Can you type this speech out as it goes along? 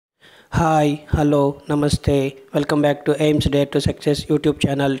Hi, hello, namaste. Welcome back to Ames Dare to Success YouTube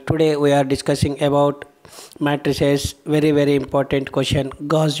channel. Today we are discussing about matrices. Very important question.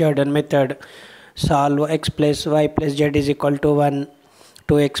 Gauss-Jordan method. Solve x plus y plus z is equal to 1.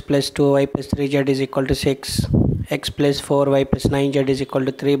 2x plus 2y plus 3z is equal to 6. X plus 4y plus 9z is equal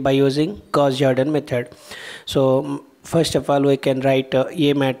to 3 by using Gauss-Jordan method. So first of all, we can write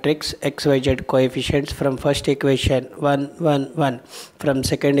A matrix xyz coefficients from first equation 1 1 1, from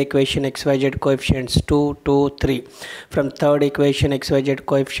second equation xyz coefficients 2 2 3, from third equation xyz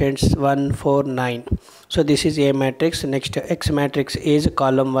coefficients 1 4 9. So this is A matrix. Next, X matrix is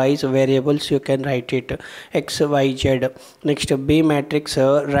column wise variables, you can write it x y z. Next, B matrix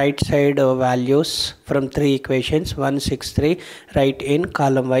right side values from three equations 1 6 3, write in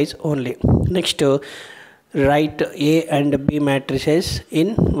column wise only. Next, write A and B matrices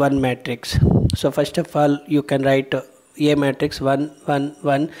in one matrix. So first of all, you can write A matrix 1 1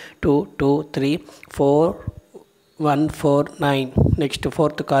 1 2 2 3 4 1 4 9. Next,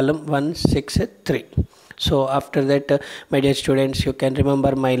 fourth column 1 6 3. So after that, my dear students, you can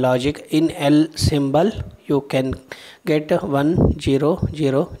remember my logic. In L symbol you can get 1 0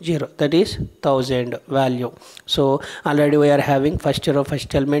 0 0, that is 1000 value. So already we are having first row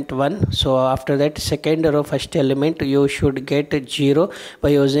first element 1. So after that, second row first element you should get 0 by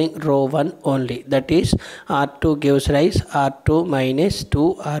using row 1 only, that is R2 gives rise R2 minus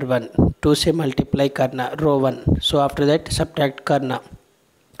 2 R1. 2 से multiply करना row 1. So after that, subtract करना.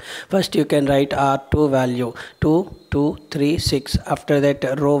 First you can write R2 value 2 2 3 6. After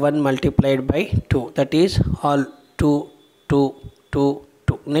that, row 1 multiplied by 2, that is all 2 2 2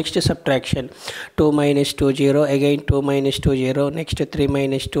 2. Next, subtraction 2 minus 2 0, again 2 minus 2 0. Next, 3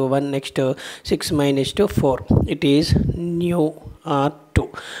 minus 2 1. Next, 6 minus 2 4. It is new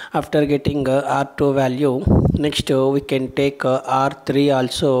R2. After getting R2 value, next we can take R3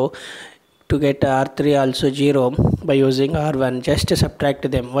 also. To get R3 also 0 by using R1, just subtract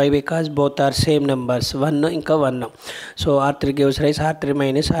them. Why? Because both are same numbers, 1 inka 1. So R3 gives rise R3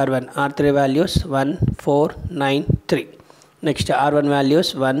 minus R1. R3 values 1 4 9 3. Next, R1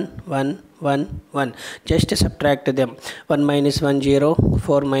 values 1 1 1 1. Just subtract them. 1 minus 1 0,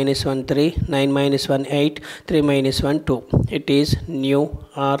 4 minus 1 3, 9 minus 1 8, 3 minus 1 2. It is new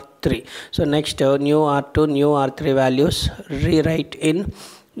R3. So next, new R2, new R3 values rewrite in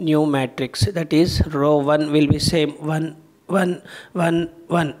new matrix, that is row 1 will be same 1 1 1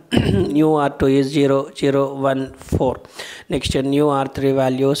 1. New R2 is 0 0 1 4. Next, new R3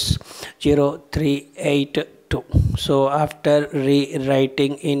 values 0 3 8 2. So after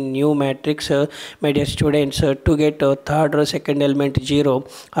rewriting in new matrix, my dear students, to get third row second element 0,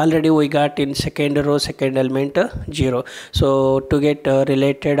 already we got in second row second element 0. So to get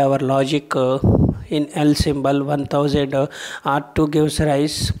related our logic, in L symbol 1000, R2 gives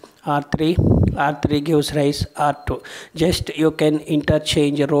rise R3, R3 gives rise R2. Just you can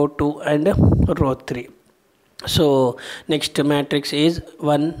interchange row 2 and row 3. So next matrix is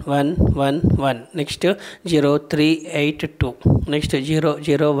 1 1 1 1. Next, 0 3 8 2. Next, 0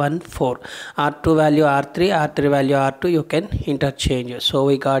 0 1 4. R2 value R3, R3 value R2, you can interchange. So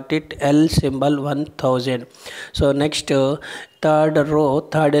we got it L symbol 1000. So next, third row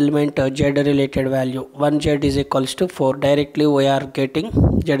third element z related value 1 z is equals to 4. Directly we are getting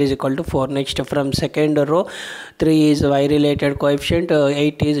z is equal to 4. Next, from second row 3 is y related coefficient,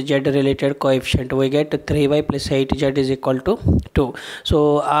 8 is z related coefficient. We get 3y plus 8z is equal to 2.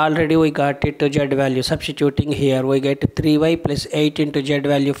 So already we got it z value. Substituting here, we get 3y plus 8 into z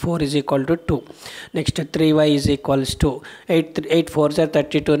value 4 is equal to 2. Next, 3y is equals to 8 4s are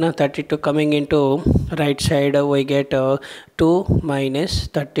 32 na, 32 coming into right side, we get 2 minus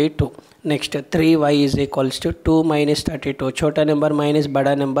 32. Next, 3y is equals to 2 minus 32. Chota number minus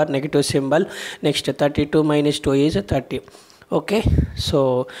bada number, negative symbol. Next, 32 minus 2 is 30. Okay,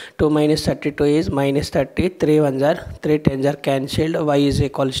 so 2 minus 32 is minus 30. 3 ones are 3 tens are cancelled. Y is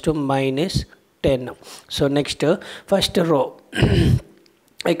equals to minus 10. So next, first row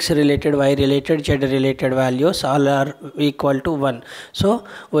x related, y related, z related values all are equal to 1. So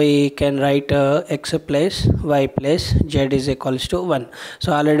we can write x plus y plus z is equals to 1.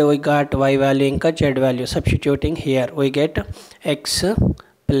 So already we got y value inka z value. Substituting here, we get x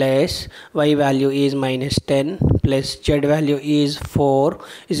plus y value is minus 10 plus z value is 4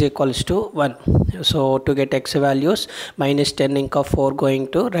 is equals to 1. So to get x values, minus 10 inka 4 going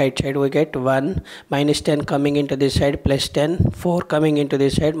to right side, we get 1, minus 10 coming into this side plus 10, 4 coming into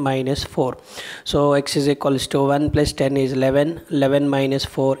this side minus 4. So x is equals to 1 plus 10 is 11, 11 minus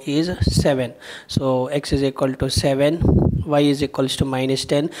 4 is 7. So x is equal to 7, y is equals to minus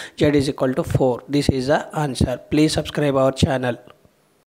 10, z is equal to 4. This is the answer. Please subscribe our channel.